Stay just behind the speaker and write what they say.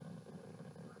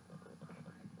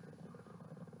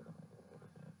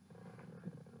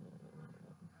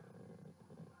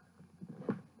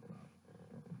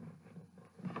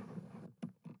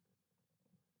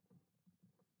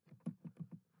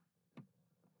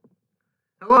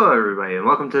Hello, everybody, and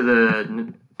welcome to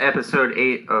the episode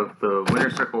 8 of the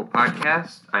Winner Circle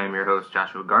podcast. I am your host,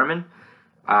 Joshua Garman,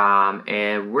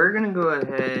 and we're going to go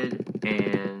ahead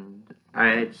and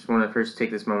I just want to first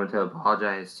take this moment to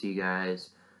apologize to you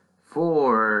guys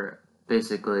for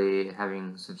basically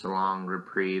having such a long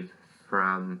reprieve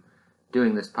from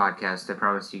doing this podcast. I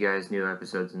promised you guys new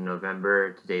episodes in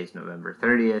November. Today is November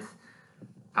 30th,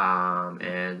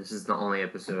 and this is the only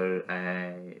episode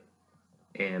I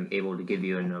am able to give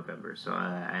you in November. So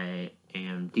I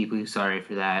am deeply sorry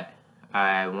for that.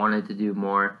 I wanted to do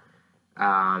more,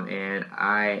 and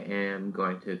I am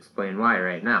going to explain why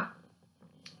right now.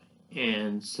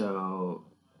 And so,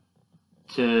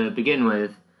 to begin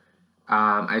with,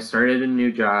 I started a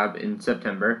new job in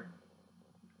September.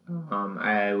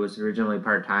 I was originally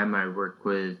part-time. I work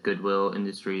with Goodwill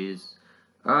Industries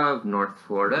of North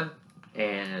Florida,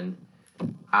 and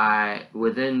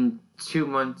within 2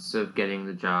 months of getting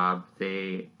the job,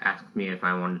 they asked me if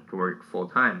I wanted to work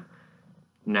full-time.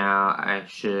 Now, I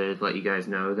should let you guys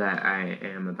know that I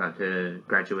am about to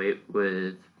graduate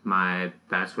with my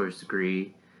bachelor's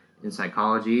degree in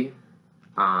psychology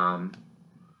on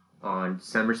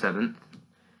December 7th.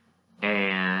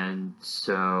 And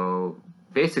so,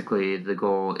 basically, the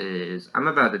goal is I'm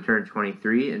about to turn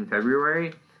 23 in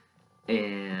February,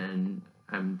 and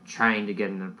I'm trying to get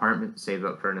an apartment, save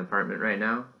up for an apartment right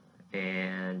now,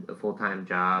 and a full-time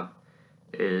job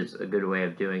is a good way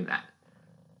of doing that.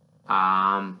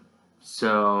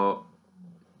 So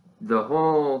the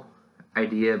whole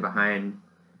idea behind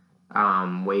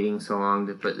waiting so long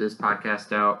to put this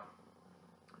podcast out,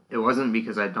 it wasn't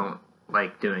because I don't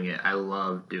like doing it. I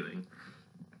love doing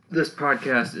this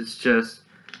podcast. It's just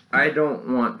I don't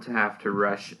want to have to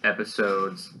rush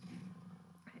episodes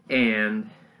and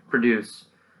produce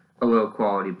a low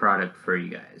quality product for you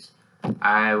guys.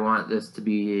 I want this to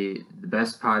be the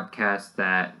best podcast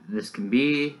that this can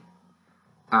be.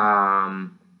 I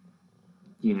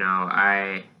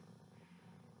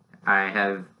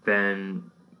have been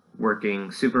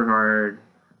working super hard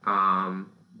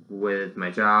with my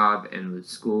job and with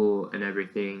school and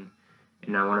everything,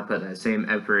 and I want to put that same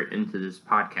effort into this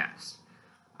podcast.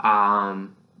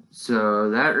 So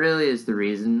that really is the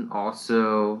reason.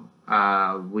 Also,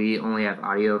 we only have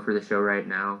audio for the show right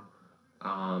now.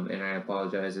 And I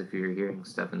apologize if you're hearing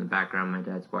stuff in the background. My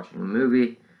dad's watching a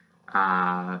movie.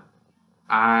 I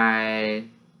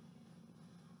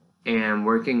am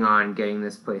working on getting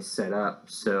this place set up,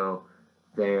 so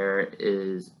there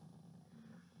is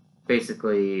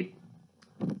basically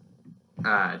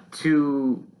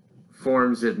two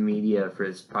forms of media for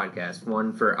this podcast.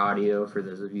 One for audio, for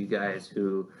those of you guys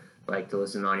who like to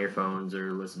listen on your phones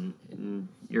or listen in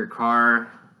your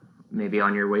car, maybe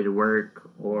on your way to work,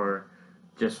 or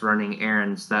just running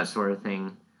errands, that sort of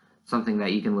thing. Something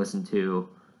that you can listen to.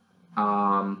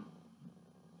 And,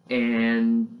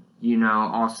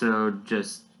 also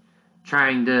just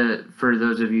trying to, for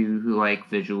those of you who like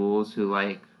visuals, who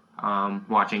like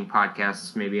watching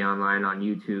podcasts maybe online on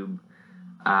YouTube,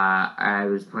 I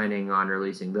was planning on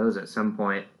releasing those at some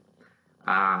point.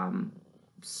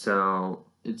 So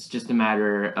it's just a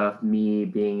matter of me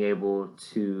being able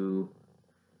to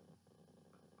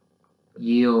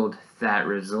yield that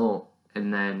result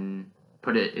and then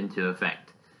put it into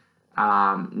effect.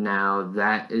 Now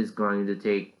that is going to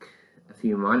take a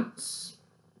few months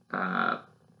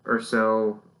or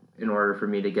so in order for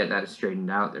me to get that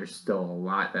straightened out. There's still a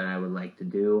lot that I would like to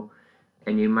do,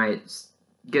 and you might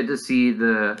get to see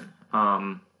the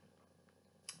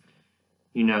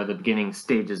the beginning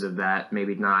stages of that,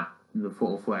 maybe not the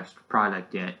full-fleshed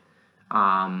product yet.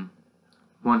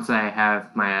 Once I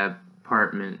have my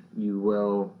apartment, you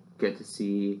will get to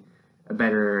see a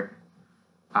better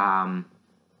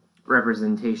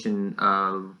representation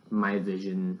of my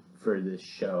vision for this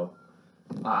show.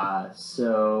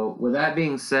 So with that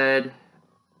being said,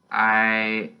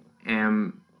 I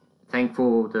am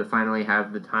thankful to finally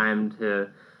have the time to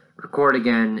record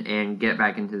again and get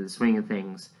back into the swing of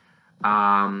things.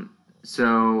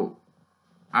 So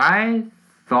I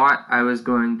thought I was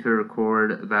going to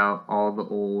record about all the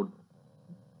old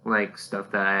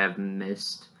stuff that I have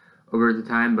missed over the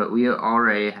time, but we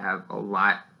already have a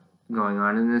lot going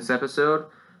on in this episode.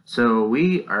 So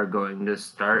we are going to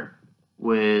start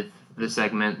with the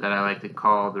segment that I like to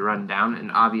call the rundown,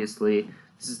 and obviously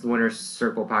this is the Winner's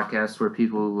Circle podcast where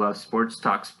people who love sports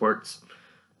talk sports.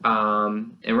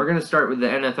 And we're going to start with the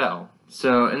NFL.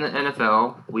 So in the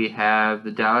NFL, we have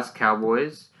the Dallas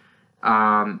Cowboys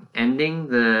ending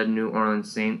the New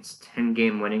Orleans Saints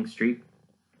 10-game winning streak.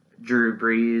 Drew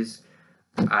Brees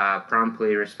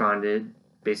promptly responded,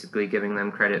 basically giving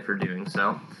them credit for doing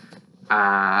so.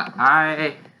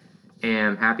 I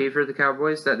am happy for the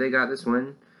Cowboys that they got this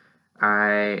win.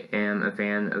 I am a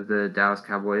fan of the Dallas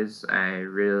Cowboys. I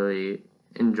really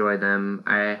enjoy them.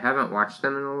 I haven't watched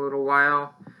them in a little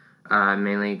while,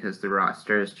 mainly because the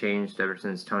roster has changed ever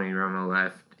since Tony Romo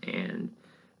left, and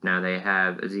now they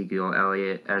have Ezekiel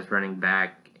Elliott as running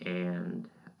back, and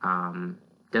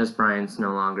Des Bryant's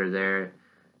no longer there.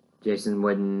 Jason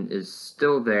Witten is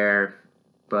still there,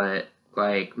 but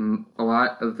like a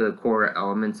lot of the core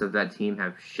elements of that team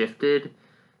have shifted,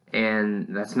 and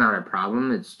that's not a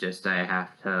problem. It's just I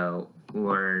have to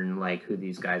learn like who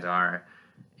these guys are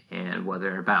and what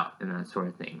they're about and that sort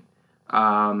of thing.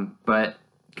 But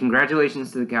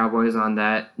congratulations to the Cowboys on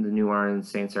that. The New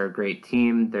Orleans Saints are a great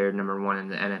team. They're number one in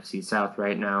the NFC South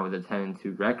right now with a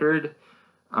 10-2 record.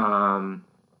 And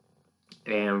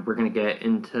we're going to get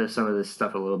into some of this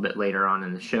stuff a little bit later on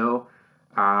in the show.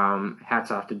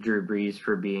 Hats off to Drew Brees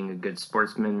for being a good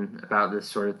sportsman about this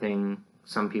sort of thing.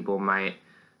 Some people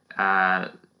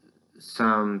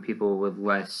with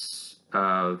less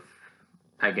of,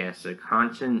 I guess, a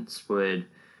conscience would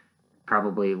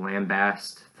probably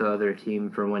lambaste the other team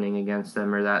for winning against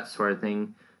them or that sort of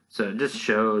thing. So it just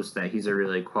shows that he's a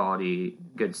really quality,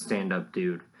 good stand-up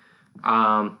dude.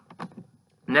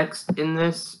 Next in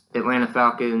this, Atlanta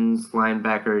Falcons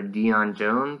linebacker Deion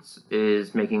Jones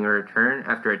is making a return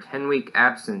after a 10-week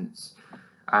absence.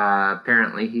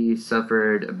 Apparently, he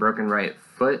suffered a broken right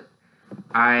foot.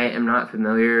 I am not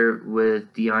familiar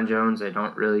with Deion Jones. I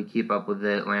don't really keep up with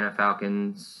the Atlanta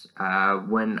Falcons.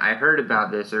 When I heard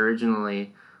about this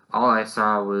originally, all I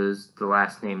saw was the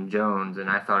last name Jones, and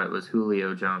I thought it was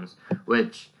Julio Jones,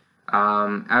 which,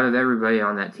 out of everybody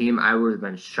on that team, I would have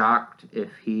been shocked if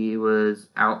he was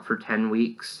out for 10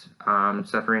 weeks,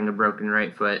 suffering a broken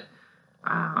right foot.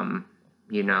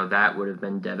 That would have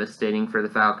been devastating for the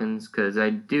Falcons, because I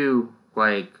do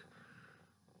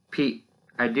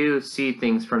see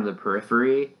things from the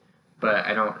periphery, but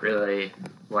I don't really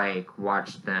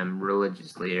watch them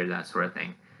religiously or that sort of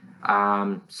thing.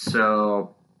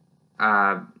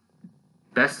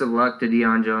 Best of luck to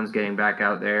Deion Jones getting back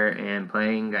out there and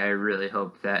playing. I really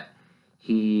hope that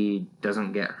he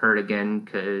doesn't get hurt again,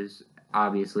 because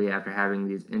obviously after having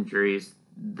these injuries,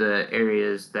 the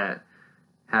areas that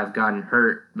have gotten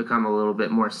hurt become a little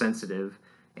bit more sensitive,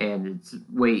 and it's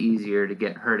way easier to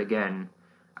get hurt again,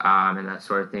 and that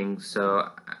sort of thing. So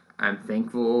I'm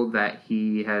thankful that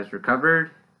he has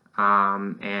recovered,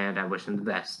 and I wish him the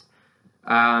best.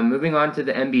 Moving on to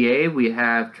the NBA, we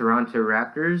have Toronto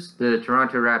Raptors. The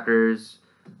Toronto Raptors,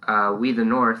 we the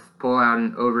North, pull out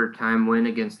an overtime win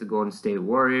against the Golden State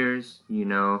Warriors.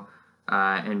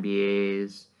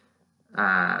 NBA's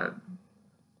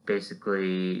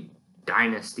basically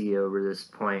dynasty over this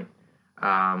point.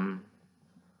 The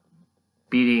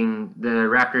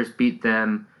Raptors beat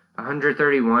them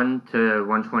 131 to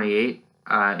 128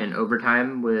 in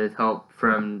overtime with help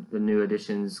from the new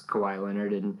additions Kawhi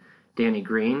Leonard and Danny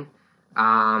Green.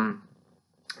 And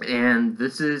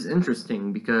this is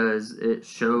interesting because it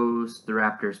shows the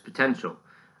Raptors' potential,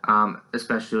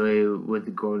 especially with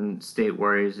the Golden State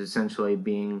Warriors essentially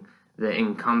being the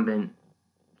incumbent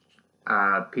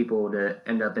people to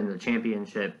end up in the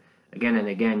championship again and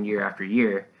again, year after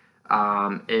year.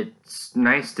 It's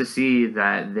nice to see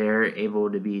that they're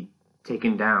able to be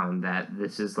taken down, that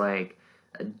this is like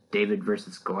a David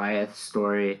versus Goliath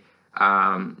story.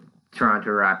 Toronto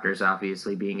Raptors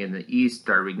obviously being in the East,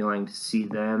 are we going to see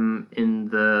them in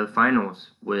the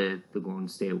finals with the Golden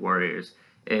State Warriors?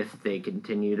 If they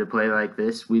continue to play like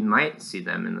this, we might see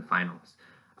them in the finals.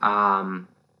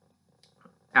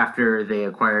 After they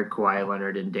acquired Kawhi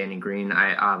Leonard and Danny Green,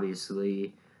 I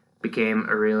obviously became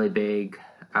a really big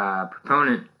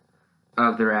proponent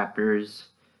of the Raptors.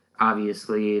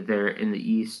 Obviously, they're in the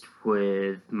East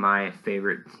with my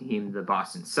favorite team, the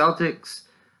Boston Celtics.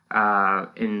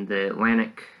 In the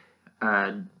Atlantic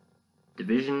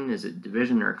division. Is it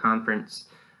division or conference?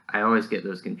 I always get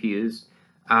those confused.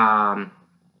 But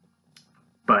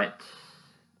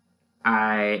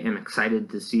I am excited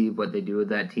to see what they do with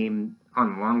that team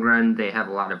on the long run. They have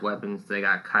a lot of weapons. They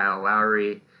got Kyle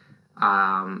Lowry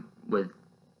with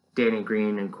Danny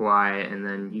Green and Kawhi, and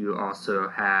then you also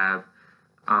have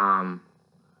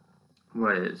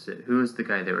what is it? Who is the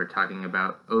guy they were talking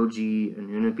about? OG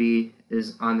Anunoby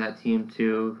is on that team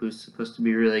too, who's supposed to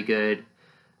be really good.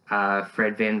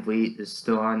 Fred VanVleet is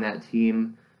still on that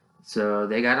team. So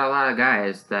they got a lot of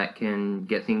guys that can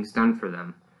get things done for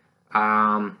them.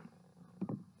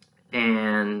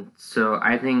 And so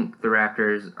I think the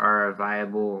Raptors are a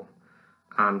viable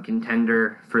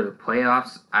contender for the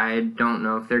playoffs. I don't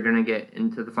know if they're going to get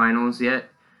into the finals yet.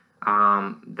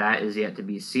 That is yet to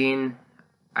be seen.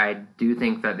 I do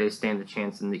think that they stand a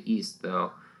chance in the East,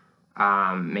 though,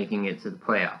 making it to the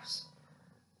playoffs.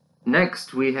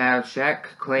 Next, we have Shaq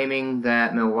claiming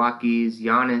that Milwaukee's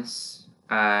Giannis,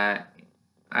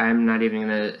 I'm not even going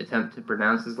to attempt to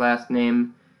pronounce his last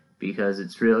name because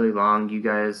it's really long. You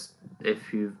guys,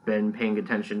 if you've been paying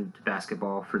attention to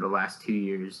basketball for the last 2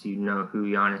 years, you know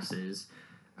who Giannis is.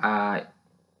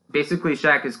 Basically,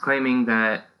 Shaq is claiming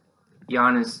that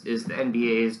Giannis is the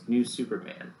NBA's new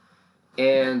Superman.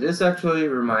 And this actually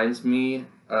reminds me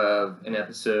of an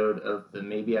episode of the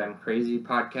Maybe I'm Crazy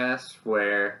podcast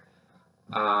where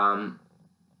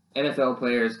NFL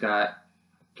players got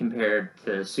compared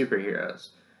to superheroes.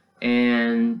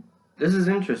 And this is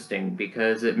interesting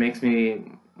because it makes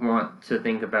me want to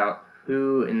think about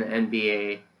who in the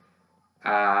NBA,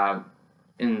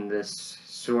 in this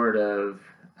sort of,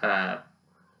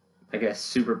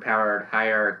 superpowered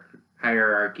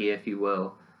hierarchy, if you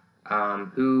will,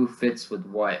 who fits with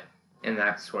what and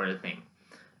that sort of thing.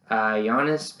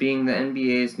 Giannis being the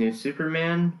NBA's new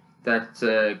Superman, that's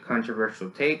a controversial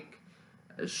take.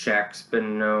 Shaq's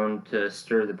been known to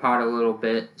stir the pot a little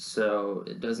bit, so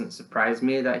it doesn't surprise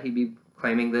me that he'd be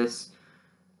claiming this.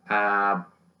 But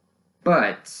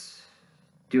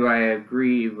do I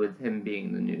agree with him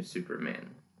being the new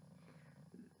Superman?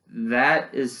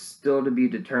 That is still to be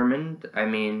determined. I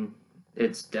mean,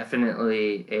 it's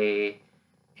definitely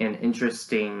an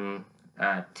interesting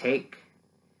take.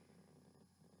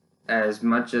 As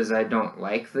much as I don't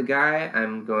like the guy,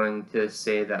 I'm going to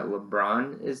say that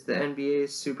LeBron is the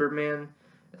NBA's Superman.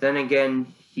 Then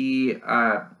again,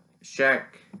 Shaq,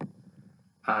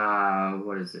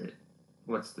 what is it?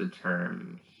 What's the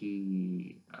term?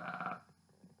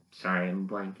 Sorry, I'm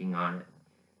blanking on it.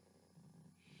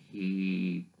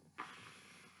 He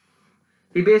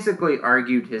basically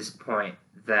argued his point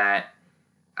that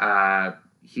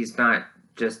he's not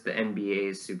just the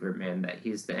NBA's Superman, that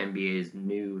he's the NBA's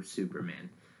new Superman.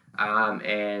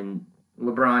 And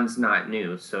LeBron's not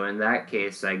new, so in that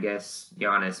case, I guess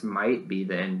Giannis might be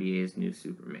the NBA's new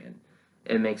Superman.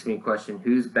 It makes me question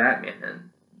who's Batman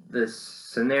in this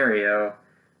scenario.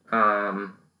 I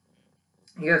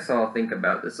guess I'll think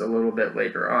about this a little bit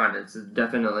later on. It's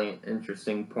definitely an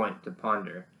interesting point to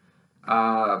ponder.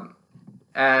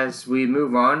 As we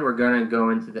move on, we're going to go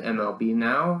into the MLB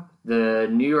now. The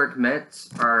New York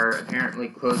Mets are apparently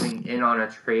closing in on a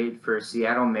trade for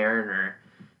Seattle Mariner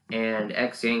and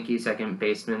ex-Yankee second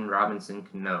baseman Robinson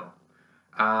Cano.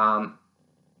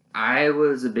 I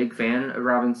was a big fan of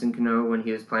Robinson Cano when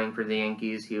he was playing for the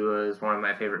Yankees. He was one of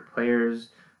my favorite players.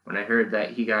 When I heard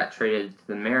that he got traded to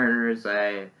the Mariners,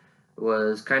 I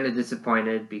was kind of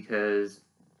disappointed because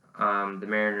the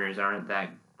Mariners aren't that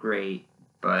great,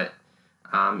 but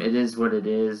it is what it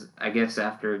is. I guess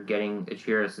after getting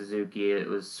Ichiro Suzuki, it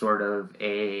was sort of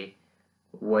a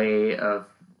way of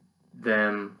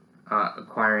them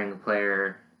acquiring a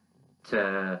player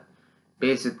to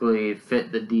basically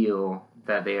fit the deal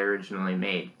that they originally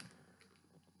made.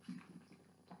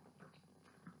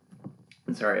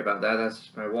 Sorry about that, that's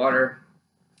just my water.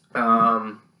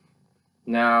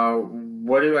 Now,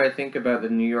 what do I think about the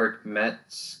New York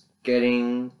Mets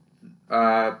getting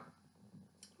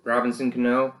Robinson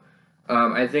Cano?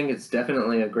 I think it's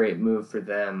definitely a great move for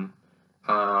them.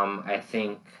 I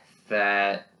think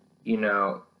that,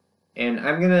 and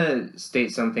I'm going to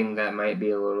state something that might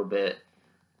be a little bit,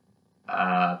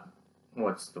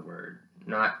 what's the word?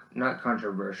 Not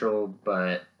controversial,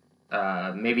 but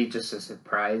maybe just a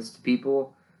surprise to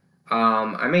people.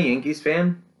 I'm a Yankees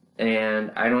fan,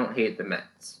 and I don't hate the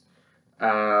Mets.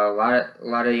 A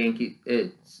lot of Yankee.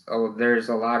 There's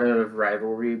a lot of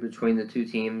rivalry between the two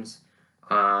teams.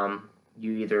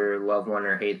 You either love one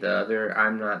or hate the other.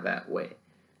 I'm not that way.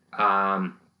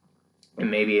 And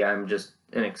maybe I'm just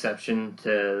an exception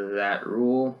to that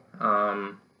rule.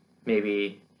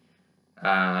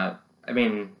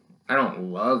 I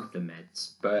don't love the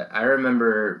Mets, but I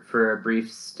remember for a brief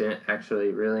stint actually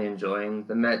really enjoying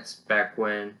the Mets back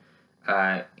when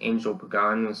Angel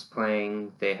Pagan was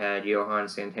playing. They had Johan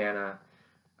Santana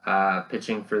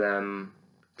pitching for them.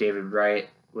 David Wright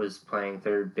was playing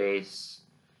third base.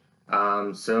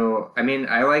 I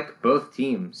like both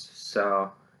teams,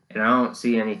 and I don't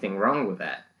see anything wrong with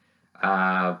that.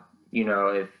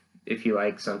 If you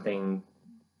like something,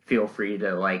 feel free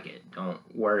to like it. Don't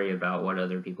worry about what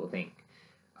other people think.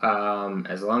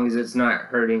 As long as it's not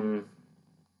hurting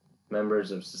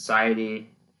members of society,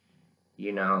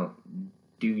 do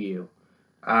you.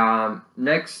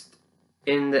 Next,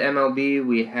 in the MLB,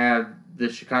 we have the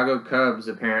Chicago Cubs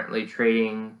apparently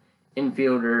trading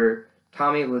infielder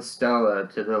Tommy La Stella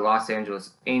to the Los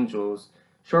Angeles Angels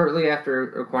shortly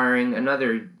after acquiring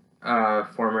another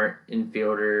former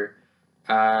infielder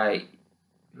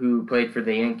who played for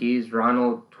the Yankees,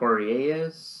 Ronald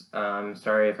Torreyes.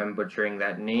 Sorry if I'm butchering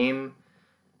that name.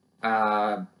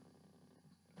 I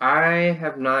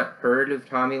have not heard of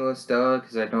Tommy La Stella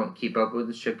because I don't keep up with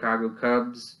the Chicago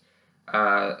Cubs.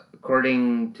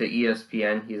 According to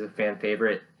ESPN, he's a fan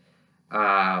favorite.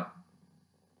 I'm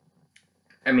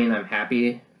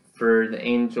happy for the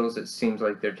Angels. It seems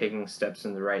like they're taking steps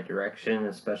in the right direction,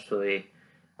 especially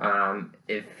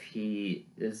if he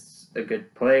is a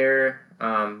good player,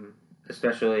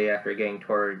 especially after getting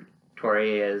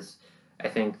Torreyes. I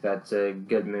think that's a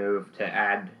good move to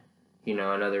add,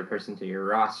 another person to your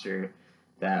roster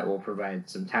that will provide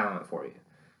some talent for you.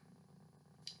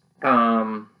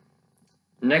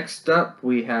 Next up,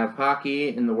 we have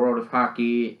hockey. In the world of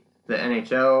hockey, the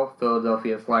NHL,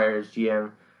 Philadelphia Flyers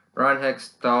GM Ron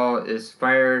Hextall is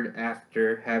fired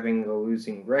after having a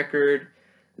losing record.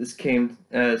 This came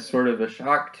as sort of a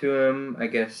shock to him. I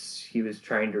guess he was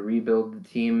trying to rebuild the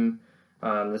team.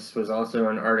 This was also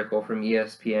an article from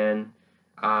ESPN.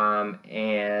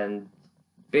 And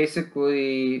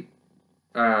basically,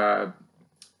 I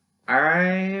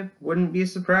wouldn't be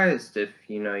surprised if,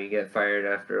 you get fired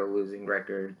after a losing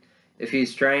record. If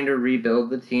he's trying to rebuild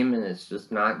the team and it's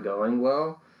just not going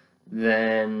well,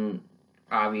 then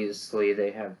obviously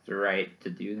they have the right to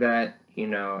do that.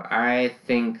 I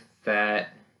think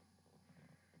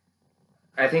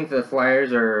the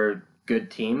Flyers are a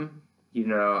good team.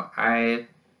 I'm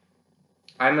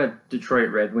a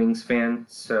Detroit Red Wings fan,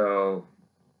 so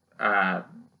I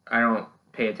don't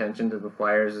pay attention to the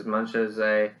Flyers as much as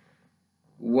I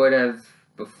would have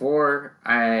before.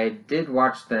 I did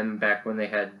watch them back when they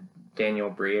had Daniel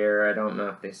Briere. I don't know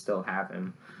if they still have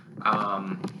him.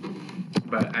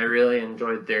 But I really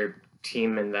enjoyed their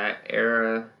team in that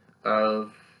era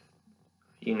of,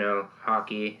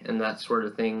 hockey and that sort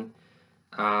of thing.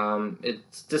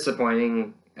 It's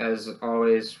disappointing, as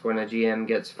always, when a GM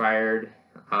gets fired.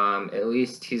 At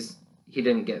least he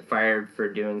didn't get fired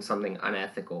for doing something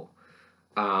unethical.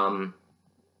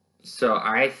 So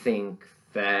I think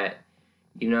that,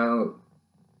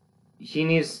 he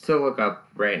needs to look up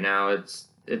right now. It's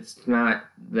not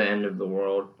the end of the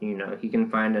world. He can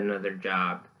find another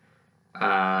job.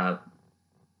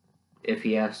 If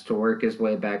he has to work his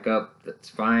way back up, that's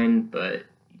fine, but,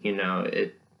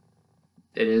 it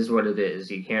is what it is.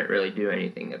 You can't really do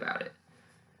anything about it.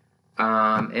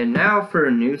 And now for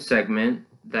a new segment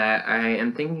that I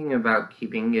am thinking about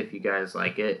keeping if you guys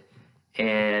like it,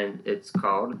 and it's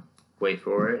called, wait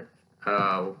for it,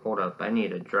 hold up, I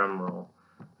need a drum roll.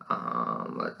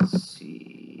 Let's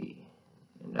see,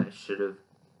 and I should have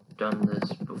done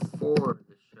this before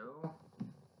the show,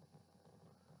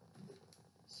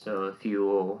 so if you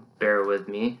will bear with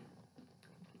me.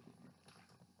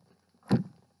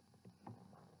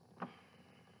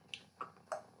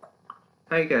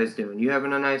 How you guys doing? You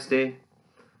having a nice day?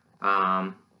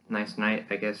 Nice night,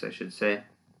 I guess I should say.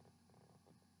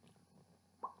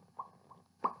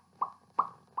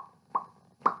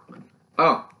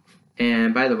 Oh,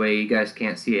 and by the way, you guys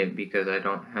can't see it because I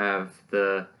don't have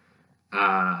the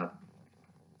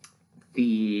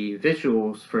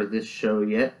visuals for this show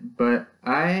yet, but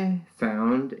I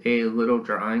found a little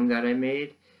drawing that I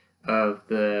made of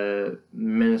the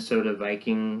Minnesota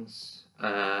Vikings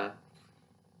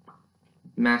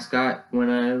mascot when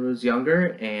I was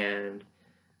younger, and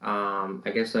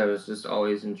I guess I was just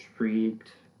always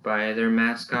intrigued by their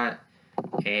mascot,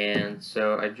 and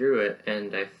so I drew it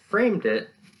and I framed it,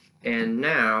 and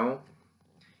now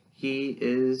he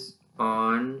is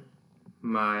on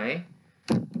my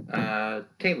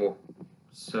table.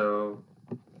 So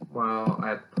while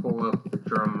I pull up the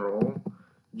drum roll,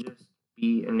 just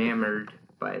be enamored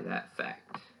by that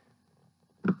fact.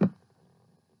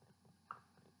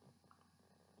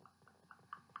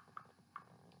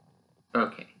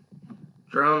 Okay,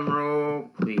 drum roll,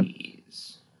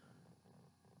 please.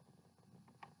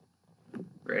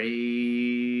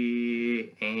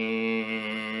 Ready,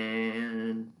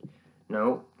 and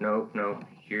nope.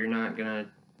 You're not gonna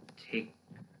take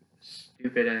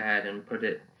stupid ad and put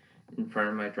it in front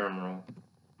of my drum roll.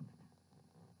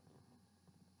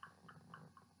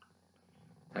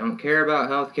 I don't care about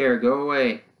healthcare. Go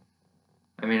away.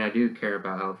 I mean, I do care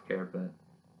about healthcare, but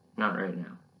not right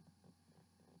now.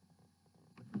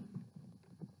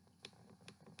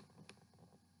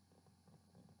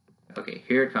 Okay,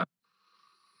 here it comes.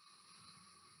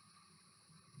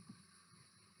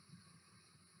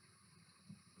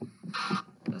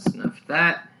 That's enough of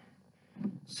that.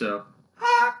 So,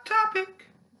 hot topic.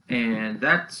 And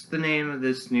that's the name of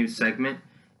this new segment.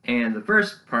 And the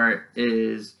first part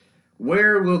is,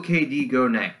 where will KD go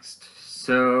next?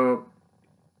 So,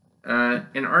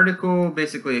 an article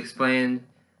basically explained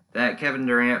that Kevin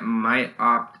Durant might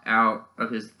opt out of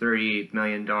his $30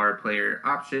 million player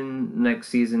option next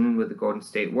season with the Golden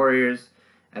State Warriors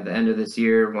at the end of this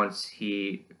year once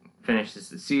he finishes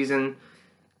the season.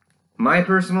 My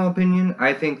personal opinion,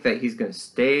 I think that he's going to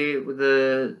stay with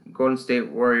the Golden State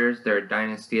Warriors. They're a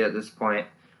dynasty at this point.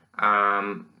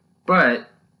 But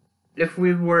if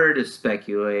we were to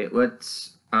speculate,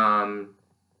 let's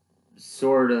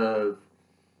sort of...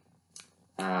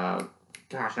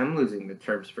 gosh, I'm losing the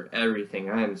terms for everything.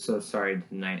 I am so sorry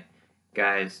tonight,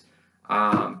 guys.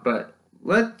 But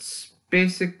let's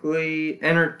basically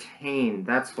entertain,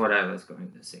 that's what I was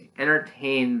going to say,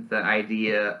 entertain the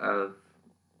idea of,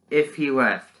 if he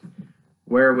left,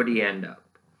 where would he end up?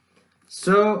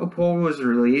 So a poll was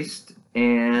released,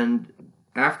 and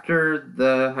after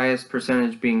the highest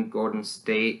percentage being Golden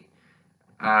State,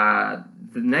 the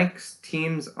next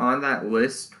teams on that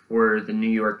list were the New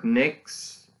York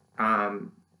Knicks. I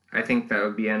think that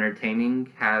would be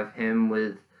entertaining. Have him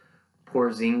with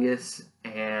Porzingis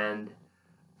and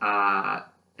Enes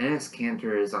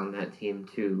Kanter is on that team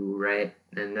too, right?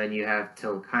 And then you have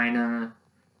Tilkaina.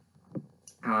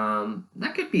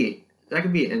 That could be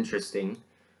interesting.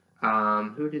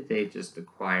 Who did they just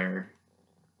acquire?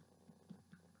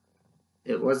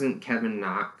 It wasn't Kevin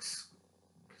Knox,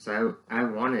 because I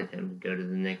wanted him to go to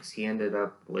the Knicks. He ended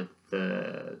up with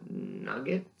the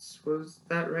Nuggets, was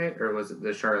that right? Or was it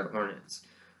the Charlotte Hornets?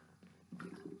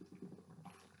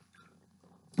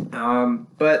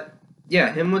 But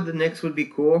yeah, him with the Knicks would be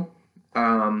cool.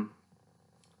 I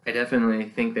definitely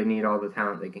think they need all the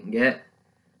talent they can get.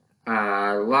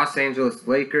 Los Angeles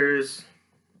Lakers,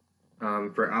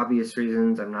 for obvious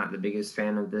reasons, I'm not the biggest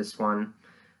fan of this one.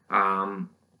 I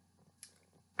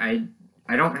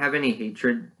don't have any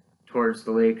hatred towards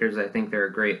the Lakers. I think they're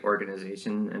a great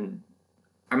organization, and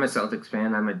I'm a Celtics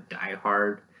fan. I'm a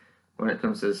diehard when it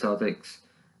comes to the Celtics.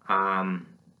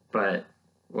 But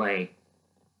like,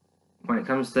 when it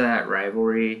comes to that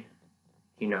rivalry,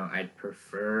 I'd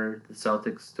prefer the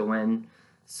Celtics to win.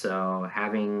 So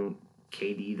having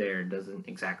KD there doesn't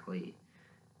exactly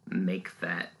make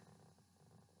that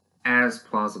as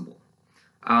plausible.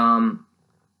 And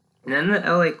then the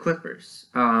LA Clippers.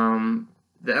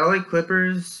 The LA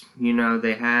Clippers,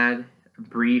 they had a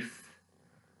brief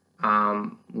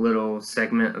little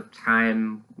segment of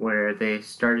time where they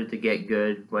started to get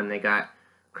good when they got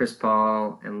Chris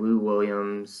Paul and Lou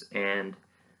Williams and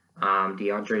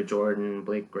DeAndre Jordan,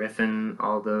 Blake Griffin,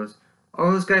 all those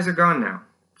guys are gone now.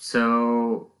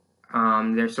 So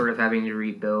they're sort of having to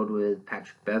rebuild with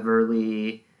Patrick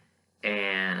Beverly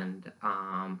and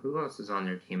who else is on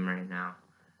their team right now?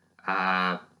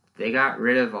 They got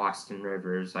rid of Austin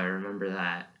Rivers. I remember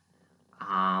that.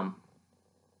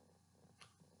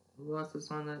 Who else is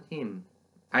on that team?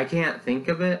 I can't think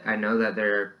of it. I know that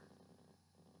there are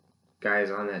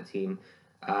guys on that team.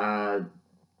 Who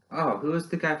was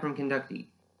the guy from Kentucky?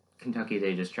 Kentucky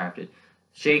they just drafted.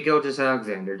 Shai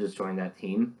Gilgeous-Alexander just joined that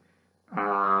team.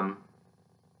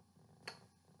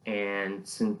 And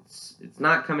since it's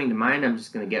not coming to mind, I'm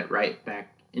just going to get right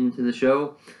back into the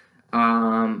show.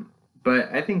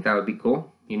 But I think that would be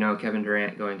cool. Kevin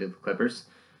Durant going to the Clippers.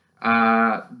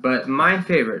 But my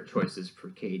favorite choices for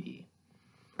KD.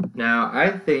 Now,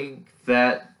 I think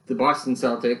that the Boston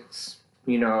Celtics,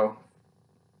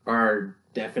 are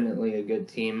definitely a good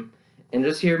team. And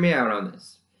just hear me out on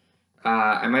this.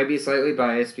 I might be slightly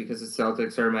biased because the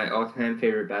Celtics are my all-time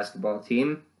favorite basketball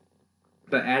team.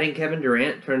 But adding Kevin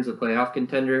Durant turns a playoff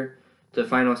contender to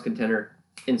finals contender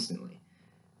instantly.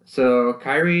 So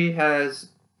Kyrie has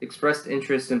expressed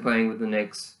interest in playing with the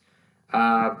Knicks.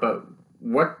 But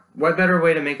what better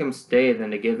way to make him stay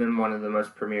than to give him one of the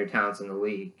most premier talents in the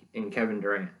league in Kevin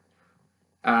Durant?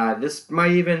 This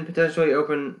might even potentially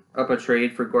open up a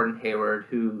trade for Gordon Hayward,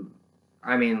 who,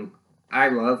 I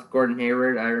love Gordon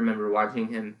Hayward. I remember watching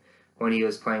him when he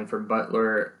was playing for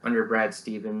Butler under Brad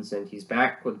Stevens, and he's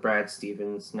back with Brad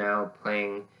Stevens now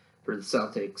playing for the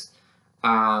Celtics.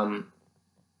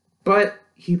 But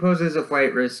he poses a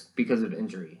flight risk because of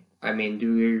injury.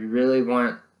 Do we really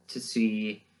want to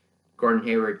see Gordon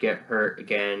Hayward get hurt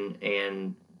again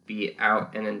and be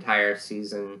out an entire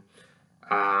season,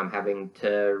 having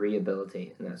to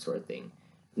rehabilitate and that sort of thing?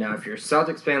 Now, if you're a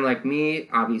Celtics fan like me,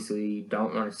 obviously you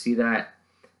don't want to see that.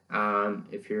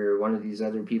 If you're one of these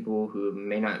other people who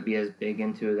may not be as big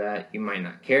into that, you might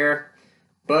not care.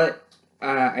 But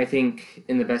I think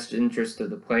in the best interest of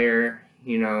the player,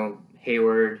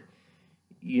 Hayward,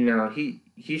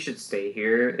 he should stay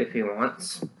here if he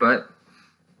wants. But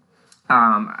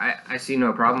I see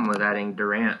no problem with adding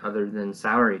Durant other than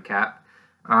salary cap.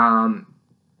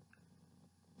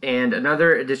 And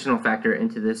another additional factor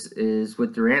into this is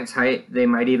with Durant's height, they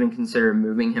might even consider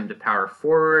moving him to power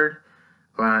forward,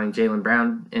 allowing Jaylen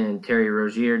Brown and Terry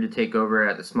Rozier to take over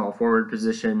at the small forward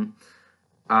position.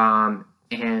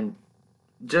 And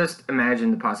just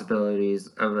imagine the possibilities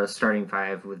of a starting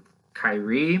five with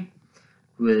Kyrie,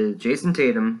 with Jason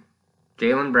Tatum,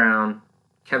 Jaylen Brown,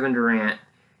 Kevin Durant,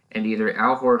 and either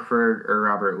Al Horford or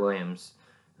Robert Williams,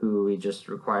 who we just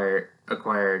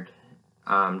acquired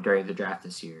during the draft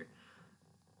this year.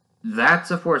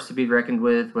 That's a force to be reckoned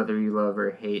with, whether you love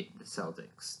or hate the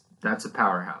Celtics. That's a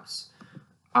powerhouse.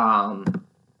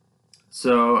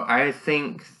 So I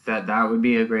think that would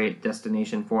be a great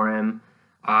destination for him.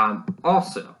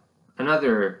 Also,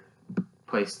 another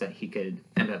place that he could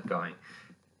end up going,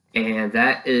 and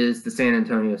that is the San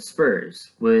Antonio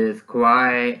Spurs. With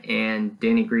Kawhi and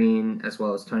Danny Green, as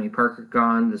well as Tony Parker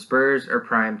gone, the Spurs are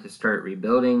primed to start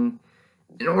rebuilding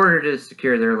in order to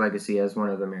secure their legacy as one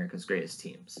of America's greatest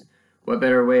teams. What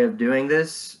better way of doing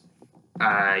this,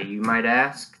 you might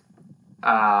ask?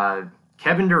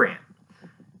 Kevin Durant.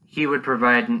 He would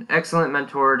provide an excellent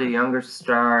mentor to younger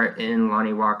star in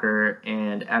Lonnie Walker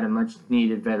and add a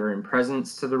much-needed veteran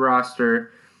presence to the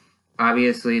roster.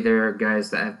 Obviously, there are guys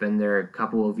that have been there a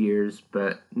couple of years,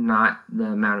 but not the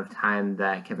amount of time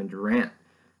that Kevin Durant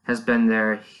has been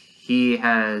there. He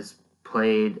has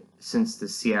played since the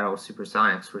Seattle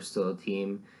Supersonics were still a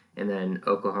team, and then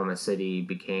Oklahoma City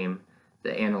became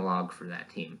the analog for that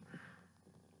team.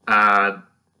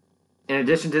 In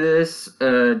addition to this,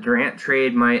 Durant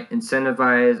trade might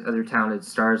incentivize other talented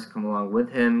stars to come along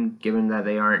with him, given that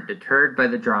they aren't deterred by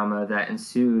the drama that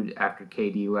ensued after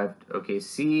KD left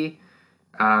OKC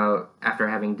after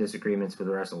having disagreements with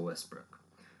Russell Westbrook.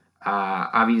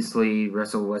 Obviously,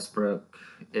 Russell Westbrook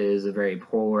is a very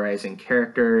polarizing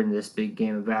character in this big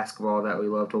game of basketball that we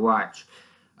love to watch.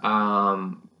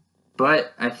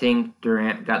 But I think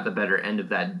Durant got the better end of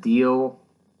that deal.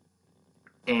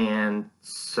 And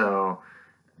so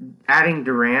adding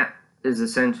Durant is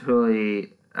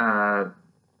essentially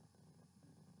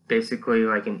basically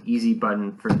like an easy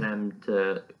button for them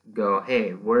to go,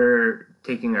 hey, we're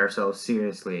taking ourselves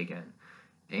seriously again.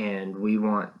 And we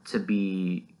want to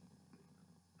be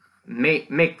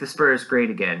make the Spurs great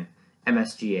again,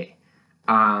 MSGA.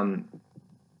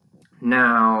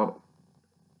 Now,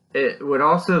 it would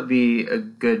also be a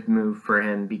good move for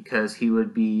him because he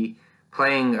would be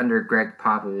playing under Greg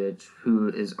Popovich, who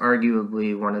is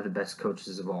arguably one of the best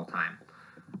coaches of all time.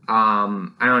 I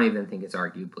don't even think it's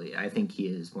arguably. I think he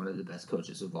is one of the best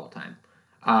coaches of all time.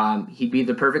 He'd be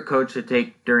the perfect coach to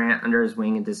take Durant under his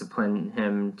wing and discipline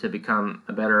him to become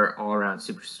a better all-around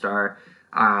superstar.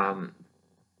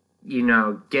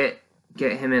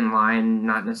 Get him in line,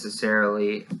 not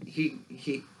necessarily.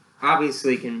 He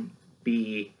obviously can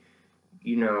be,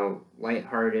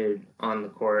 lighthearted on the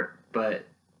court, but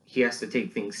he has to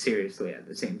take things seriously at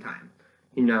the same time.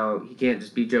 He can't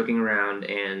just be joking around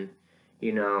and,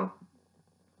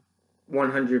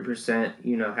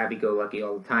 100%, happy-go-lucky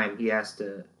all the time. He has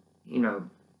to,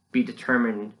 be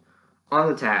determined on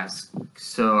the task.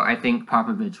 So I think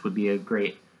Popovich would be a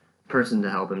great person to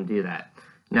help him do that.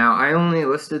 Now, I only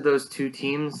listed those two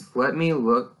teams. Let me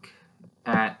look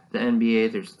at the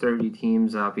NBA. There's 30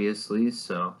 teams, obviously,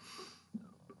 so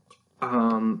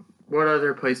what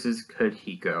other places could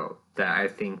he go that I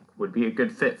think would be a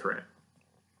good fit for him?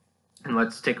 And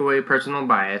let's take away personal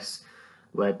bias.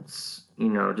 Let's,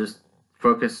 just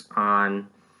focus on,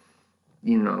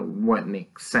 what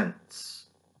makes sense.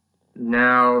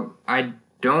 Now, I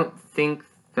don't think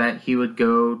that he would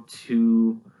go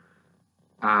to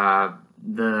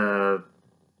the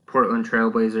Portland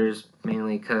Trailblazers,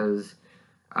 mainly because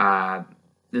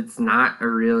it's not a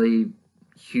really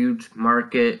huge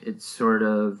market. It's sort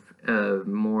of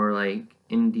more like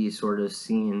indie sort of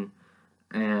scene,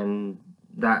 and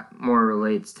that more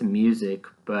relates to music,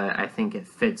 but I think it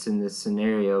fits in this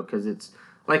scenario because it's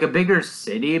like a bigger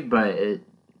city, but it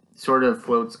sort of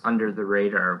floats under the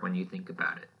radar when you think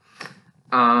about it.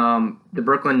 The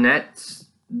Brooklyn Nets,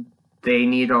 they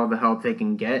need all the help they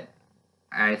can get.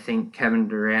 I think Kevin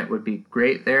Durant would be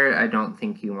great there. I don't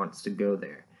think he wants to go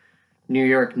there. New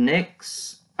York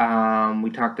Knicks,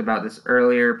 we talked about this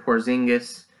earlier,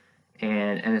 Porzingis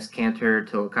and Enes Kanter,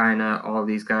 Tilakaina, all of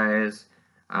these guys.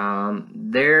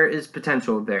 There is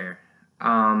potential there.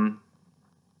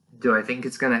 Do I think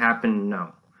it's going to happen?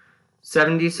 No.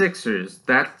 76ers,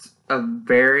 that's a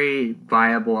very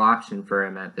viable option for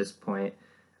him at this point.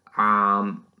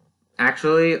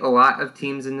 Actually, a lot of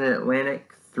teams in the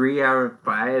Atlantic, 3 out of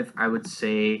 5, I would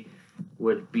say,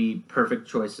 would be perfect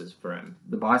choices for him.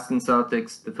 The Boston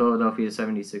Celtics, the Philadelphia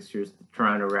 76ers, the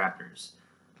Toronto Raptors.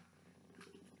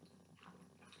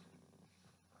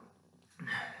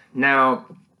 Now,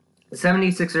 the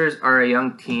 76ers are a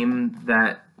young team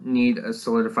that need a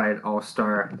solidified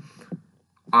all-star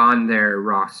on their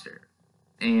roster.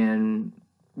 And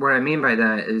what I mean by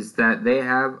that is that they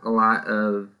have a lot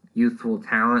of youthful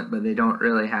talent, but they don't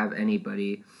really have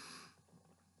anybody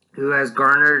who has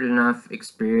garnered enough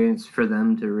experience for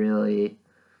them to really,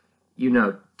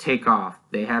 take off.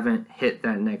 They haven't hit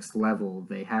that next level.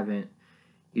 They haven't,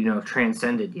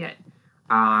 transcended yet.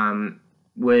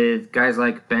 With guys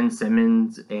like Ben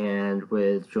Simmons and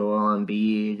with Joel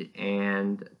Embiid,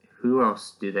 and who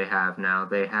else do they have now?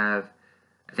 I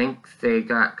think they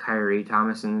got Kyrie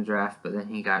Thomas in the draft, but then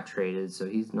he got traded, so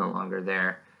he's no longer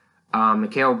there.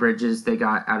 Mikal Bridges, they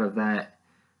got out of that.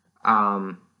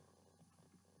 And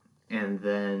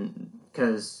then,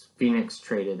 because Phoenix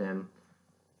traded him.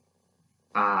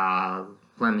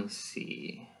 Let me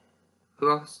see. Who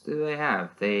else do they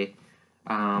have?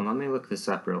 Let me look this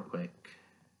up real quick.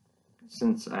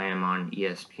 Since I am on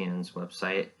ESPN's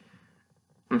website.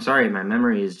 I'm sorry, my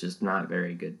memory is just not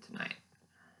very good tonight.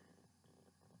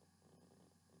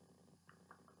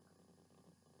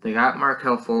 They got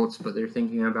Markelle Fultz, but they're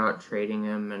thinking about trading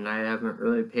him, and I haven't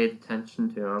really paid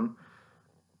attention to him.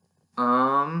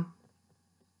 I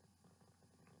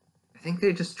think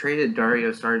they just traded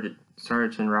Dario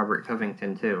Saric and Robert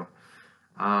Covington, too.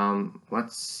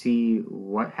 Let's see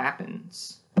what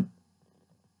happens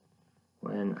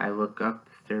when I look up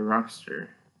their roster.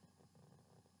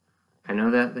 I know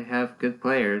that they have good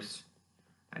players.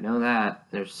 I know that.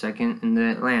 They're second in the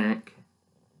Atlantic.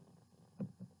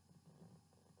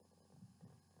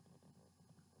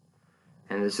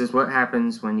 And this is what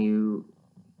happens when you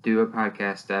do a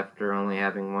podcast after only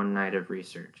having one night of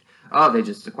research. Oh, they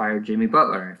just acquired Jimmy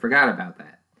Butler. I forgot about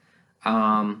that.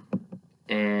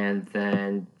 And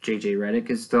then J.J. Redick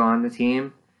is still on the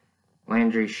team.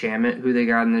 Landry Shamet, who they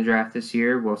got in the draft this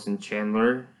year. Wilson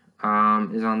Chandler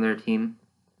is on their team.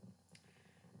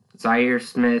 Zaire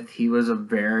Smith, he was a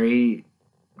very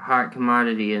hot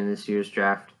commodity in this year's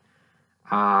draft.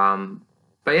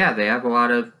 But yeah, they have a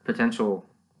lot of potential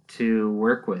to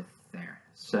work with there.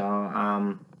 So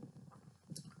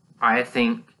I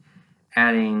think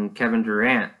adding Kevin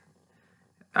Durant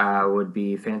would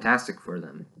be fantastic for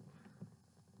them.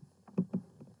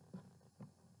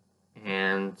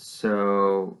 And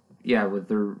so, yeah, with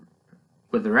the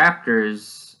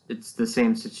Raptors, it's the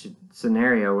same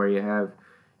scenario where you have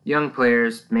young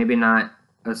players, maybe not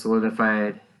a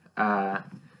solidified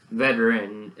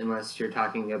veteran, unless you're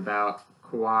talking about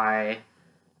Kawhi,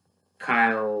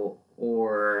 Kyle,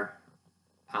 or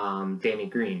Danny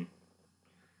Green.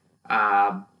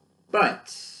 But,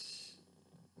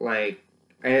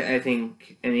 I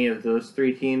think any of those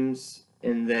three teams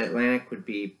in the Atlantic would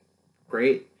be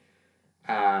great.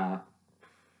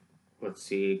 Let's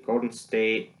see, Golden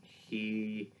State,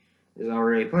 he is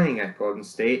already playing at Golden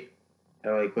State.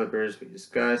 LA Clippers, we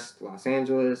discussed. Los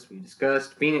Angeles, we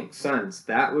discussed. Phoenix Suns,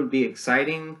 that would be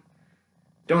exciting.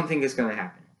 Don't think it's going to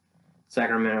happen.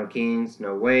 Sacramento Kings,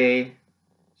 no way.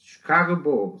 Chicago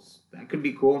Bulls, that could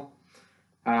be cool.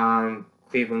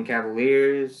 Cleveland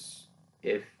Cavaliers,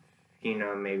 if,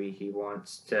 maybe he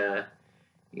wants to,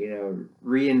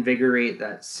 reinvigorate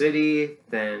that city,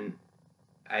 then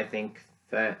I think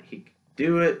that he could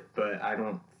do it, but I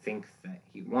don't think that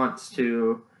he wants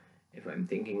to. If I'm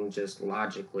thinking just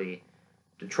logically,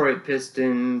 Detroit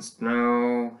Pistons,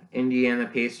 no. Indiana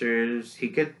Pacers, he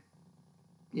could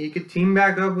team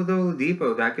back up with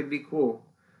Oladipo. That could be cool.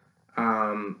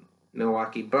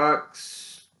 Milwaukee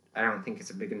Bucks, I don't think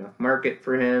it's a big enough market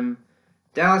for him.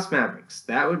 Dallas Mavericks,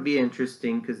 that would be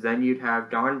interesting because then you'd have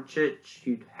Doncic,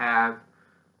 you'd have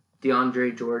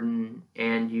DeAndre Jordan,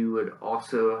 and you would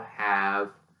also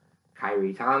have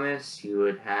Kyrie Thomas. You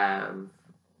would have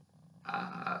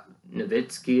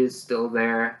Nowitzki is still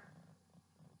there.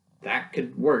 That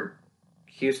could work.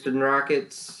 Houston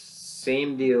Rockets,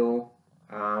 same deal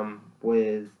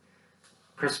with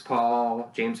Chris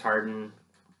Paul, James Harden.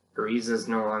 Ariza's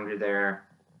no longer there.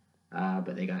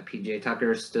 But they got PJ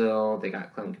Tucker still. They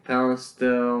got Clint Capella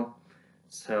still.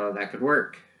 So that could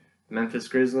work. Memphis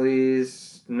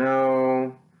Grizzlies,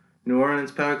 no. New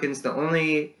Orleans Pelicans, the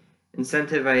only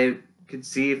incentive I could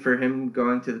see for him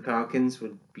going to the Pelicans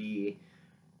would be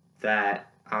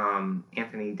that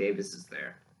Anthony Davis is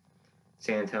there.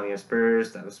 San Antonio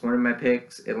Spurs, that was one of my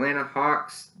picks. Atlanta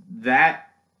Hawks,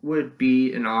 that would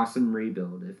be an awesome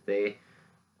rebuild if they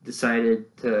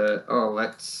decided to,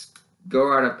 let's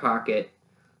go out of pocket,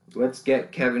 let's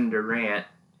get Kevin Durant,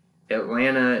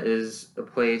 Atlanta is a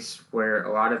place where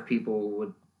a lot of people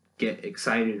would get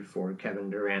excited for Kevin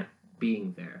Durant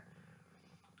being there.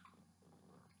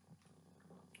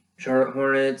 Charlotte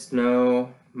Hornets,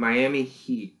 no. Miami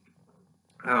Heat.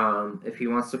 If he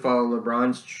wants to follow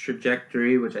LeBron's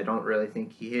trajectory, which I don't really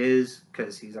think he is,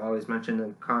 because he's always mentioned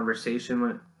in conversation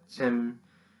with him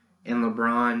and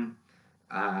LeBron,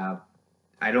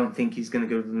 I don't think he's going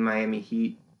to go to the Miami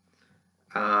Heat.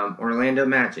 Orlando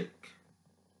Magic.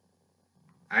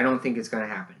 I don't think it's going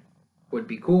to happen. Would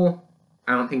be cool.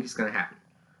 I don't think it's going to happen.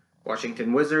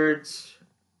 Washington Wizards.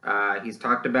 He's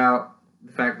talked about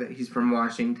the fact that he's from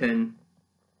Washington.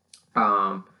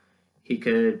 He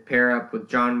could pair up with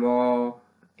John Wall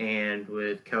and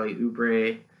with Kelly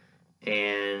Oubre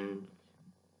and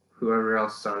whoever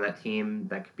else is on that team.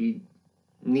 That could be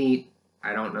neat.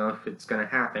 I don't know if it's going to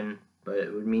happen, but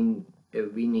it would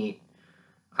be neat.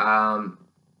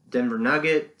 Denver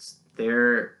Nuggets,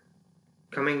 they're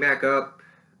coming back up.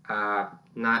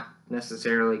 Not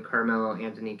necessarily Carmelo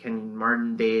Anthony, Kenyon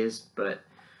Martin days, but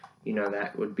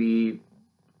that would be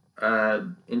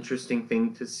an interesting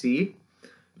thing to see.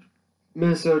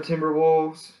 Minnesota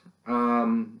Timberwolves.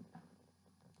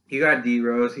 You got D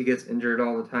Rose. He gets injured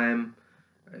all the time.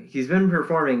 He's been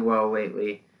performing well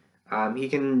lately. He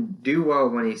can do well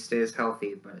when he stays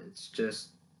healthy, but it's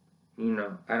just,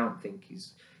 I don't think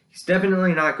he's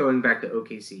definitely not going back to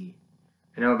OKC.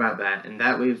 I know about that, and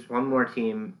that leaves one more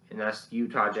team, and that's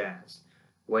Utah Jazz,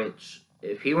 which,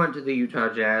 if he went to the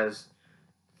Utah Jazz,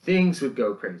 things would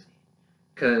go crazy,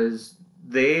 because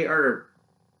they are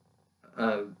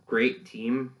a great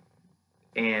team,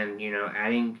 and,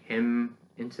 adding him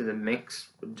into the mix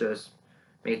would just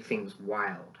make things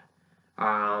wild.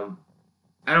 I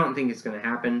don't think it's going to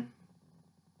happen,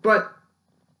 but,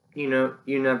 you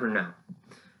never know.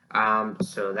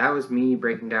 So that was me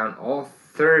breaking down all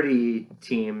 30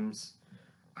 teams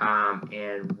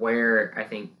and where I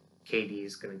think KD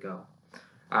is going to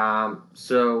go.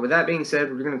 So with that being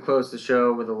said, we're going to close the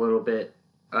show with a little bit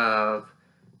of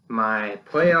my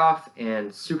playoff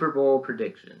and Super Bowl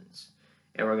predictions.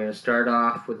 And we're going to start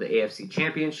off with the AFC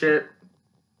Championship.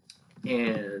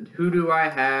 And who do I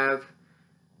have?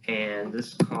 And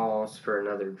this calls for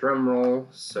another drum roll,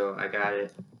 so I got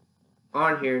it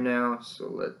on here now. So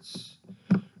let's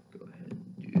go ahead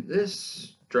and do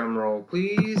this. Drum roll,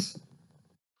 please.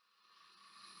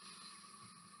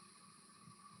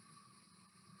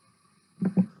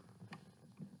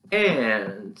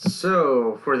 And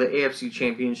so for the AFC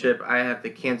Championship, I have the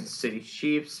Kansas City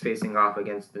Chiefs facing off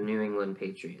against the New England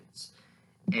Patriots.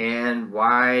 And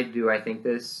why do I think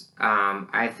this?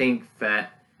 I think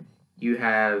that you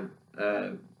have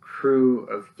a crew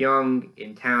of young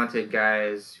and talented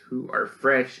guys who are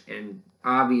fresh and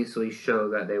obviously show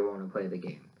that they want to play the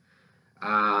game.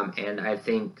 And I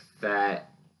think that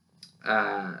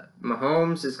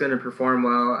Mahomes is going to perform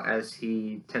well, as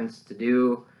he tends to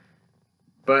do.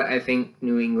 But I think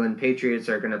New England Patriots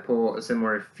are going to pull a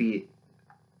similar feat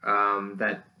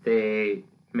that they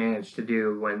managed to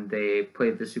do when they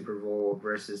played the Super Bowl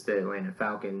versus the Atlanta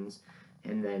Falcons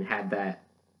and then had that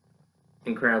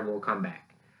incredible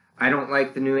comeback. I don't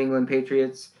like the New England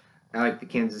Patriots. I like the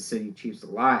Kansas City Chiefs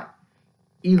a lot,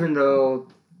 even though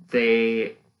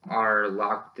they are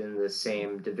locked in the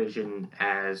same division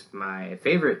as my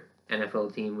favorite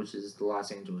NFL team, which is the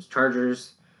Los Angeles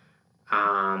Chargers.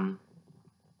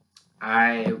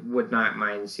 I would not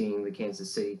mind seeing the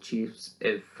Kansas City Chiefs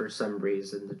if for some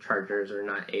reason the Chargers are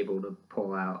not able to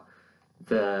pull out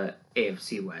the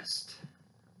AFC West.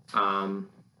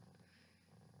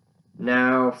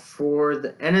 Now for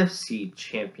the NFC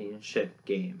Championship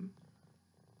game.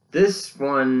 This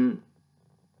one,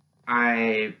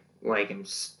 I am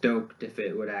stoked if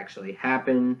it would actually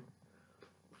happen.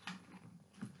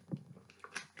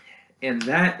 And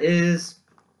that is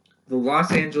the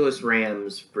Los Angeles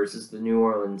Rams versus the New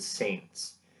Orleans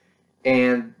Saints.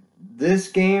 And this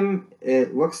game,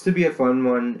 it looks to be a fun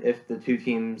one if the two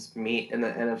teams meet in the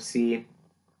NFC.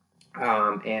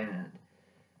 And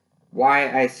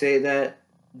why I say that,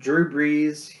 Drew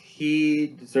Brees, he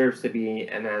deserves to be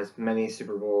in as many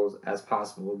Super Bowls as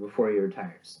possible before he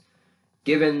retires,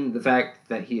 given the fact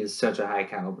that he is such a high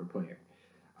caliber player.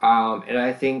 And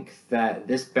I think that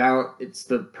this bout, it's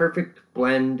the perfect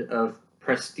blend of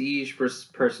prestige versus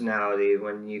personality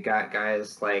when you got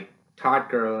guys like Todd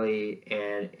Gurley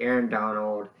and Aaron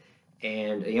Donald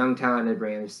and a young talented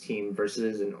Rams team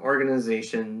versus an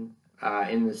organization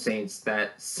in the Saints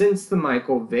that since the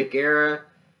Michael Vick era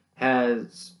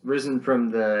has risen from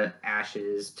the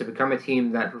ashes to become a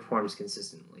team that performs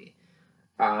consistently.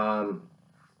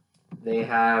 They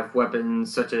have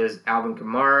weapons such as Alvin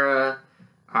Kamara,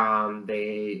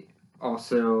 They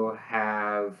also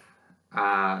have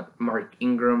Mark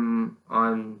Ingram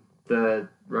on the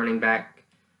running back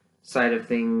side of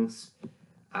things.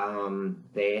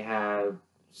 They have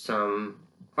some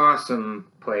awesome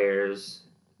players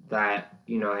that,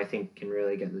 I think can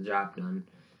really get the job done.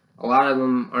 A lot of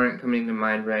them aren't coming to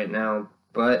mind right now,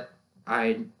 but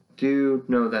I do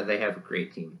know that they have a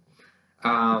great team.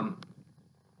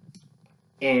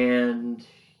 And,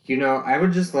 I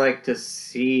would just like to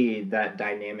see that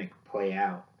dynamic play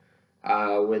out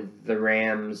with the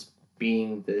Rams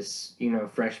being this,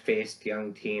 fresh-faced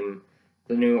young team,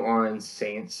 the New Orleans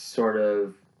Saints sort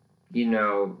of,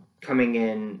 coming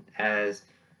in as,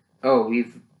 oh,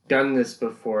 we've done this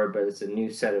before, but it's a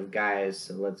new set of guys,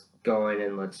 so let's go in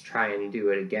and let's try and do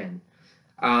it again.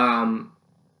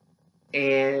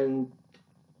 And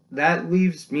that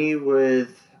leaves me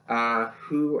with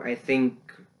who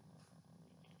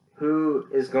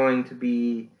is going to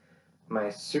be my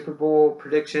Super Bowl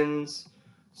predictions.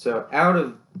 So out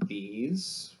of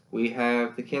these, we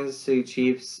have the Kansas City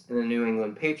Chiefs and the New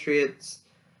England Patriots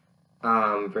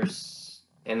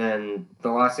and then the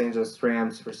Los Angeles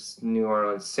Rams versus New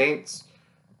Orleans Saints.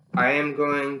 I am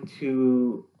going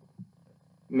to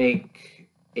make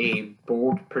a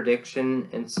bold prediction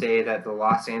and say that the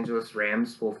Los Angeles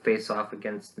Rams will face off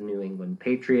against the New England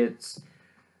Patriots.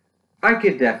 I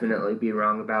could definitely be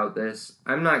wrong about this.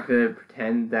 I'm not going to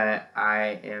pretend that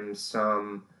I am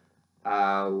some,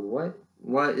 what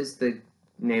is the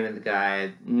name of the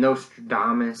guy?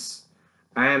 Nostradamus.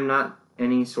 I am not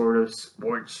any sort of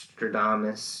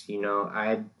sports-stradamus,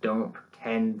 I don't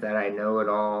pretend that I know it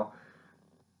all.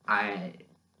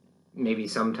 Maybe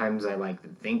sometimes I like to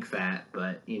think that,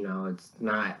 but, it's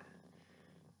not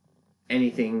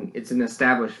anything. It's an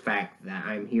established fact that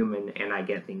I'm human and I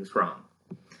get things wrong.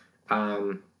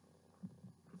 I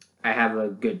have a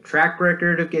good track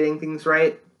record of getting things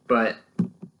right, but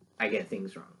I get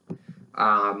things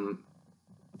wrong.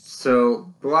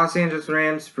 So the Los Angeles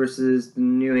Rams versus the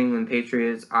New England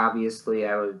Patriots, obviously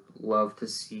I would love to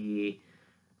see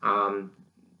the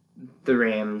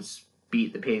Rams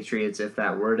beat the Patriots if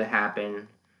that were to happen.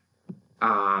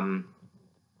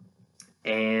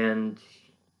 And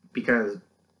because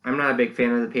I'm not a big fan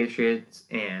of the Patriots,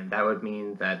 and that would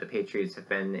mean that the Patriots have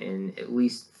been in at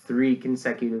least 3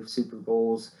 consecutive Super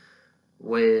Bowls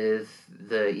with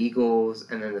the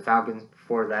Eagles and then the Falcons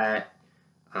before that.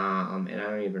 And I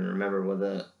don't even remember what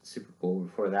the Super Bowl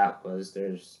before that was.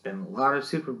 There's been a lot of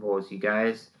Super Bowls, you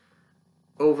guys.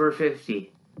 Over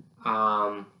 50.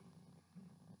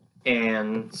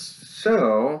 And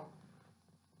so,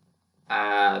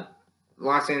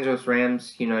 Los Angeles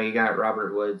Rams, you got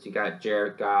Robert Woods, you got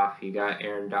Jared Goff, you got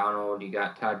Aaron Donald, you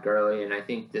got Todd Gurley, and I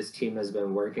think this team has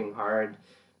been working hard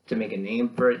to make a name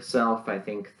for itself. I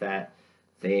think that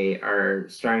they are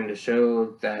starting to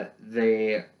show that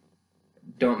they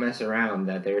don't mess around,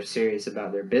 that they're serious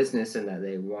about their business and that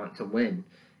they want to win.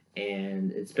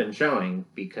 And it's been showing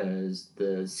because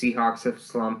the Seahawks have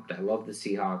slumped. I love the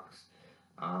Seahawks,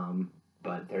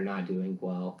 but they're not doing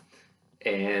well.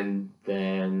 And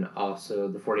then also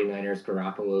the 49ers,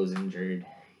 Garoppolo's injured.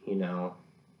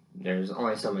 There's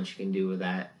only so much you can do with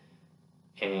that.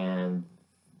 And,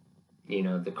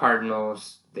 the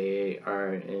Cardinals, they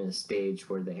are in a stage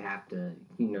where they have to,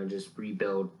 just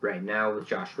rebuild right now with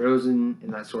Josh Rosen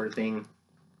and that sort of thing.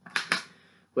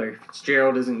 Larry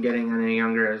Fitzgerald isn't getting any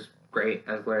younger as great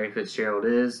as Larry Fitzgerald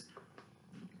is.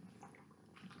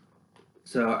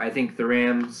 So I think the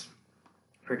Rams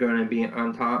are going to be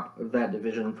on top of that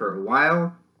division for a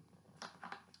while.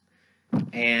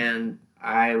 And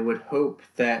I would hope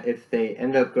that if they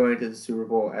end up going to the Super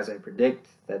Bowl, as I predict,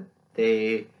 that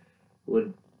they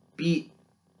would beat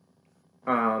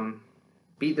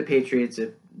the Patriots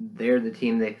if they're the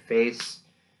team they face.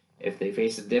 If they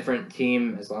face a different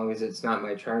team, as long as it's not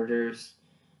my Chargers,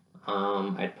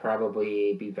 I'd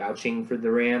probably be vouching for the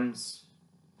Rams.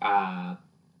 And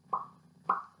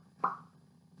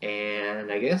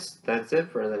I guess that's it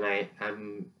for the night.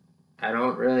 I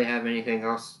don't really have anything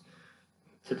else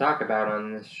to talk about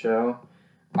on this show.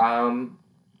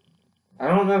 I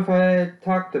don't know if I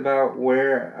talked about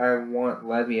where I want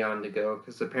Le'Veon to go,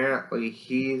 because apparently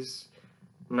he's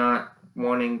not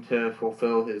wanting to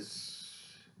fulfill his,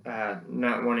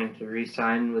 not wanting to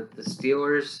re-sign with the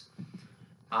Steelers.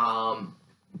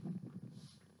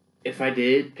 If I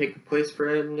did pick a place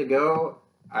for him to go,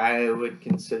 I would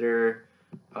consider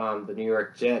the New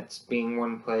York Jets being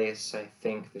one place. I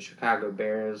think the Chicago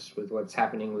Bears, with what's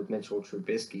happening with Mitchell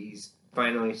Trubisky, he's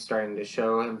finally starting to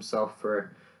show himself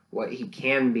for what he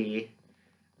can be.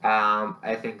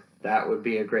 I think that would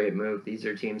be a great move. These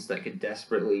are teams that could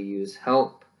desperately use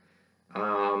help.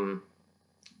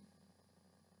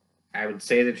 I would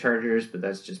say the Chargers, but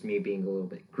that's just me being a little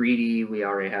bit greedy. We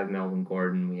already have Melvin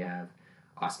Gordon. We have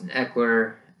Austin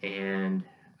Eckler. And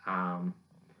I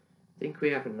think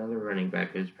we have another running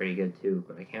back who's pretty good too,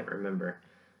 but I can't remember.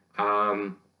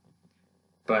 But,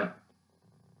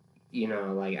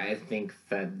 I think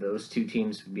that those two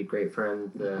teams would be great for him.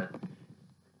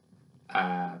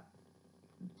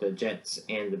 The Jets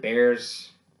and the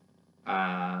Bears.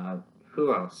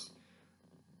 Who else?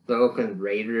 The Oakland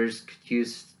Raiders could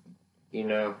use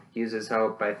his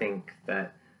help. I think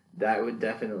that would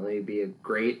definitely be a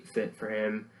great fit for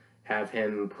him. Have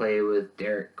him play with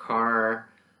Derek Carr,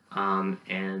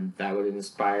 and that would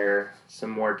inspire some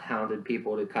more talented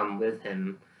people to come with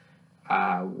him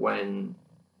when,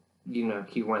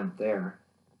 he went there.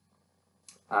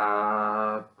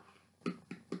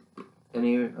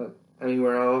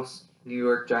 Anywhere else? New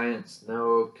York Giants?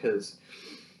 No, because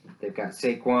they've got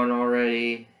Saquon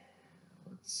already.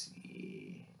 Let's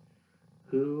see.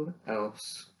 Who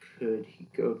else could he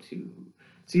go to?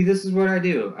 See, this is what I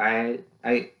do. I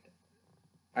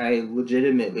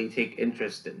legitimately take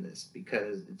interest in this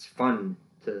because it's fun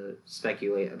to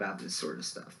speculate about this sort of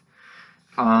stuff.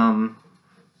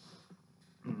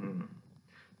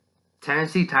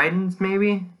 Tennessee Titans,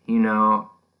 maybe?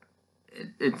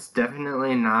 It's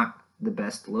definitely not the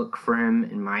best look for him,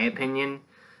 in my opinion.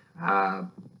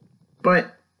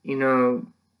 But,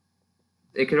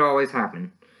 it could always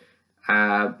happen.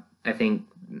 I think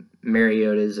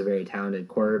Mariota is a very talented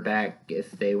quarterback.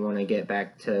 If they want to get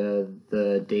back to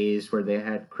the days where they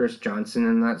had Chris Johnson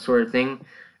and that sort of thing,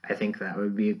 I think that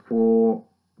would be a cool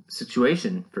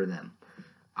situation for them.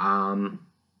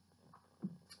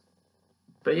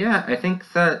 But yeah, I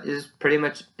think that is pretty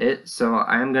much it. So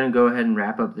I'm going to go ahead and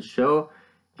wrap up the show.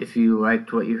 If you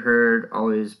liked what you heard,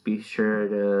 always be sure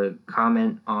to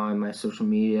comment on my social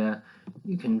media.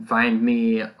 You can find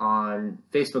me on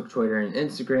Facebook, Twitter, and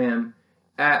Instagram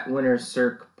at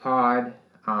WinnersCircPod.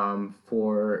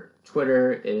 For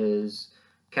Twitter is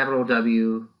capital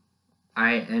W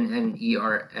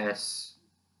INNERS.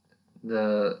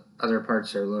 The other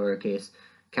parts are lowercase.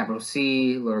 Capital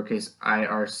C, lowercase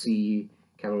IRC,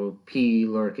 capital P,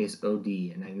 lowercase OD.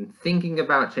 And I'm thinking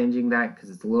about changing that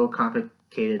because it's a little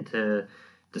complicated to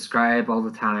describe all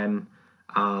the time.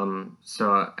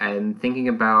 So I'm thinking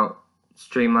about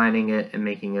streamlining it and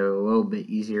making it a little bit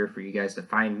easier for you guys to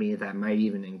find me. That might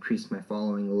even increase my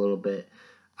following a little bit.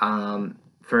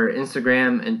 For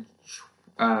Instagram and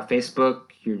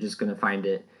Facebook, you're just going to find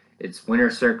it. It's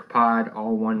WinnersCircPod,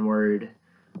 all one word.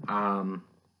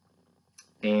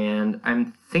 And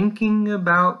I'm thinking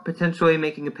about potentially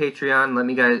making a Patreon.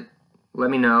 Let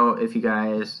me know if you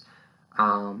guys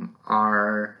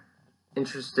are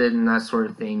interested in that sort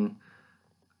of thing.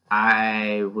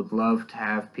 I would love to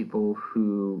have people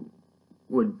who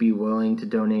would be willing to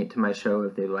donate to my show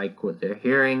if they like what they're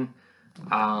hearing.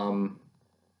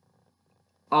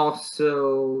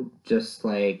 Also, just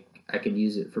like I could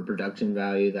use it for production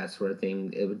value, that sort of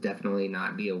thing. It would definitely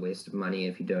not be a waste of money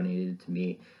if you donated it to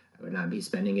me. I would not be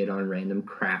spending it on random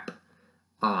crap.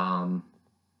 And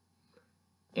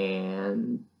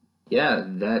yeah,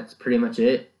 that's pretty much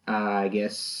it. I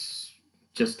guess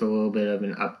just a little bit of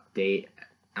an update.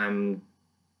 I'm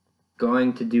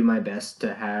going to do my best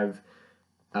to have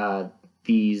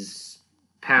these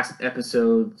past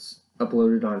episodes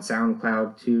uploaded on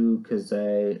SoundCloud too, because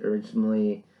I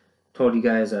originally told you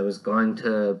guys I was going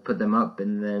to put them up,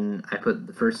 and then I put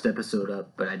the first episode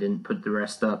up, but I didn't put the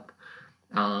rest up.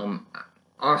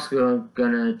 Also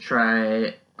gonna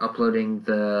try uploading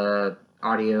the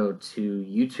audio to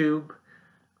YouTube,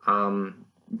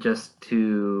 just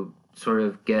to sort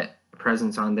of get a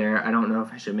presence on there. I don't know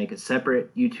if I should make a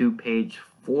separate YouTube page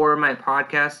for my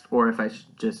podcast, or if I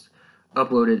should just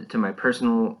upload it to my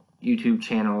personal YouTube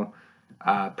channel.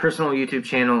 Personal YouTube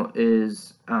channel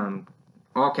is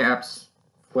all caps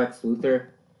Flex Luthor.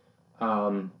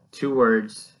 2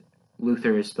 words.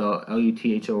 Luthor is spelled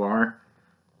Luthor.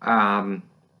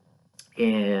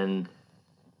 And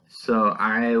so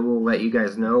I will let you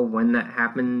guys know when that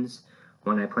happens,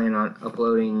 when I plan on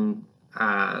uploading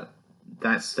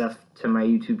that stuff to my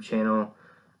YouTube channel,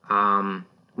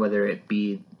 whether it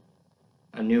be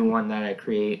a new one that I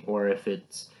create, or if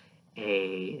it's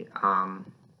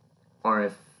or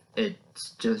if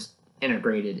it's just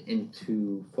integrated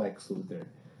into Flex Luthor.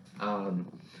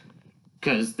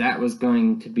 Because that was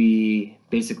going to be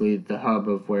basically the hub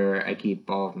of where I keep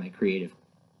all of my creative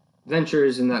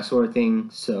ventures and that sort of thing.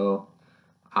 So,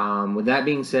 with that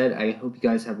being said, I hope you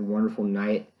guys have a wonderful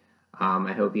night.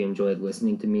 I hope you enjoyed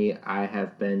listening to me. I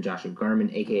have been Joshua Garman,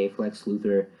 aka Flex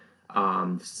Luthor.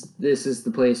 This is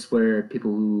the place where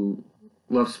people who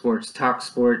love sports talk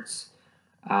sports.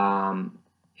 And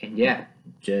yeah,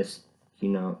 just,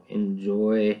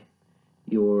 enjoy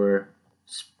your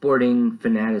sporting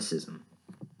fanaticism.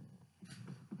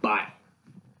 Bye.